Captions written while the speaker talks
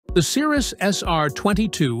The Cirrus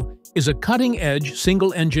SR22 is a cutting-edge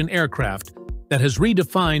single-engine aircraft that has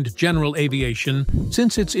redefined general aviation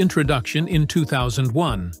since its introduction in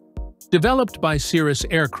 2001. Developed by Cirrus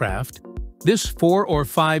Aircraft, this 4- or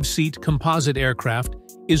 5-seat composite aircraft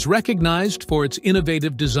is recognized for its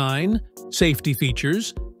innovative design, safety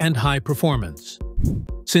features, and high performance.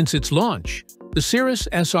 Since its launch, the Cirrus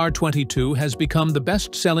SR22 has become the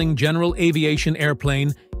best-selling general aviation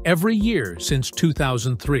airplane every year since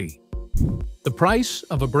 2003. The price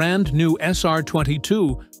of a brand new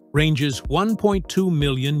SR22 ranges $1.2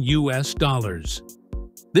 million.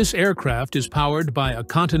 This aircraft is powered by a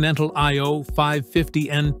Continental IO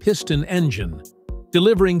 550N piston engine,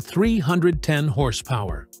 delivering 310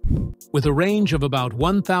 horsepower. With a range of about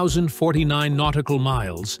 1,049 nautical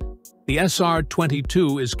miles, the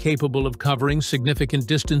SR22 is capable of covering significant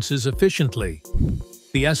distances efficiently.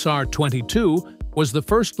 The SR22 was the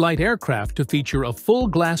first light aircraft to feature a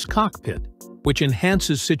full-glass cockpit, which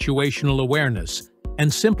enhances situational awareness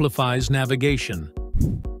and simplifies navigation.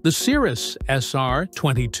 The Cirrus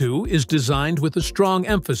SR22 is designed with a strong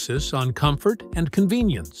emphasis on comfort and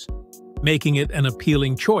convenience, making it an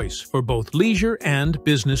appealing choice for both leisure and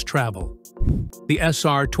business travel. The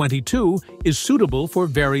SR22 is suitable for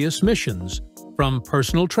various missions, from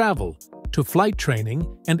personal travel to flight training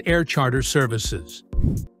and air charter services.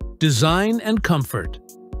 Design and comfort.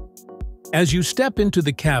 As you step into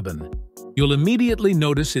the cabin, you'll immediately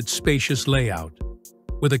notice its spacious layout.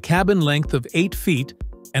 With a cabin length of 8 feet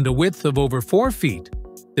and a width of over 4 feet,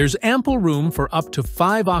 there's ample room for up to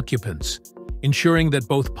 5 occupants, ensuring that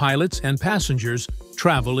both pilots and passengers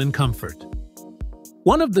travel in comfort.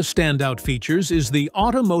 One of the standout features is the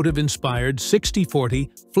automotive-inspired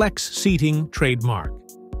 60/40 flex seating trademark.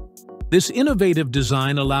 This innovative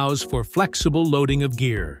design allows for flexible loading of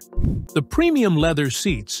gear. The premium leather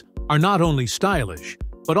seats are not only stylish,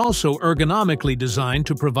 but also ergonomically designed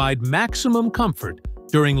to provide maximum comfort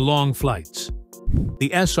during long flights. The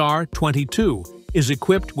SR22 is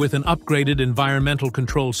equipped with an upgraded environmental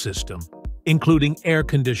control system, including air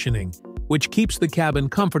conditioning, which keeps the cabin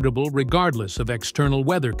comfortable regardless of external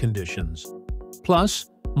weather conditions. Plus,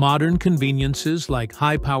 modern conveniences like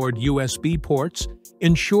high-powered USB ports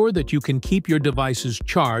ensure that you can keep your devices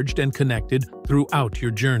charged and connected throughout your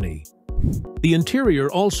journey. The interior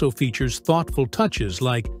also features thoughtful touches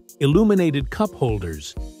like illuminated cup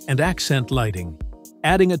holders and accent lighting,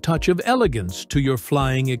 adding a touch of elegance to your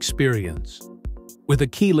flying experience. With a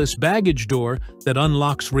keyless baggage door that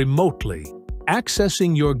unlocks remotely,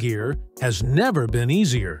 accessing your gear has never been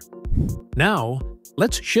easier. Now,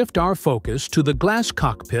 let's shift our focus to the glass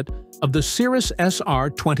cockpit of the Cirrus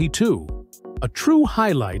SR22, a true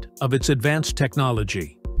highlight of its advanced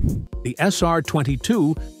technology. The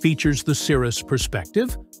SR22 features the Cirrus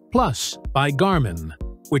Perspective Plus by Garmin,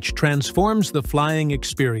 which transforms the flying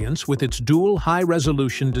experience with its dual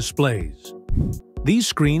high-resolution displays. These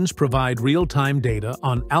screens provide real-time data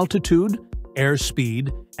on altitude,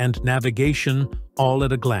 airspeed, and navigation, all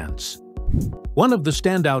at a glance. One of the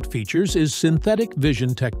standout features is synthetic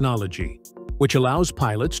vision technology, which allows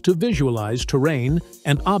pilots to visualize terrain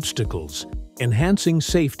and obstacles, enhancing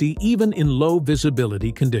safety even in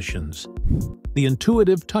low-visibility conditions. The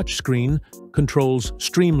intuitive touchscreen controls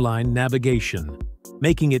streamlined navigation,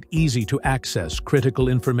 making it easy to access critical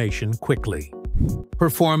information quickly.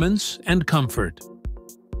 Performance and comfort.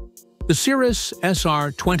 The Cirrus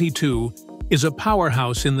SR22 is a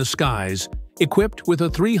powerhouse in the skies, equipped with a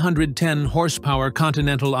 310 horsepower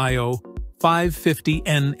Continental IO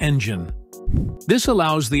 550N engine. This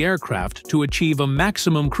allows the aircraft to achieve a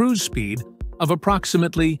maximum cruise speed of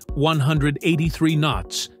approximately 183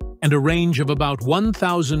 knots and a range of about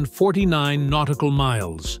 1,049 nautical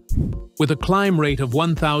miles. With a climb rate of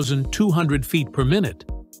 1,200 feet per minute,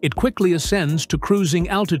 it quickly ascends to cruising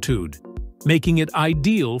altitude, making it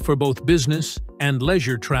ideal for both business and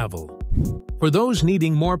leisure travel. For those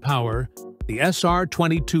needing more power, the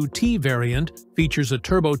SR22T variant features a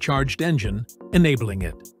turbocharged engine, enabling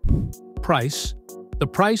it. Price. The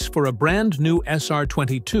price for a brand new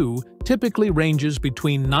SR22 typically ranges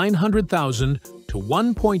between $900,000 to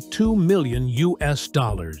 $1.2 million,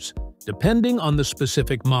 depending on the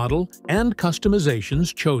specific model and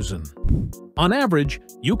customizations chosen. On average,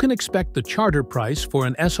 you can expect the charter price for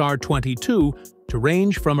an SR22 to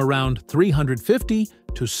range from around $350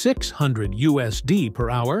 to $600 per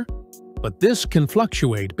hour, but this can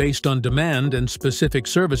fluctuate based on demand and specific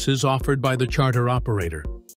services offered by the charter operator.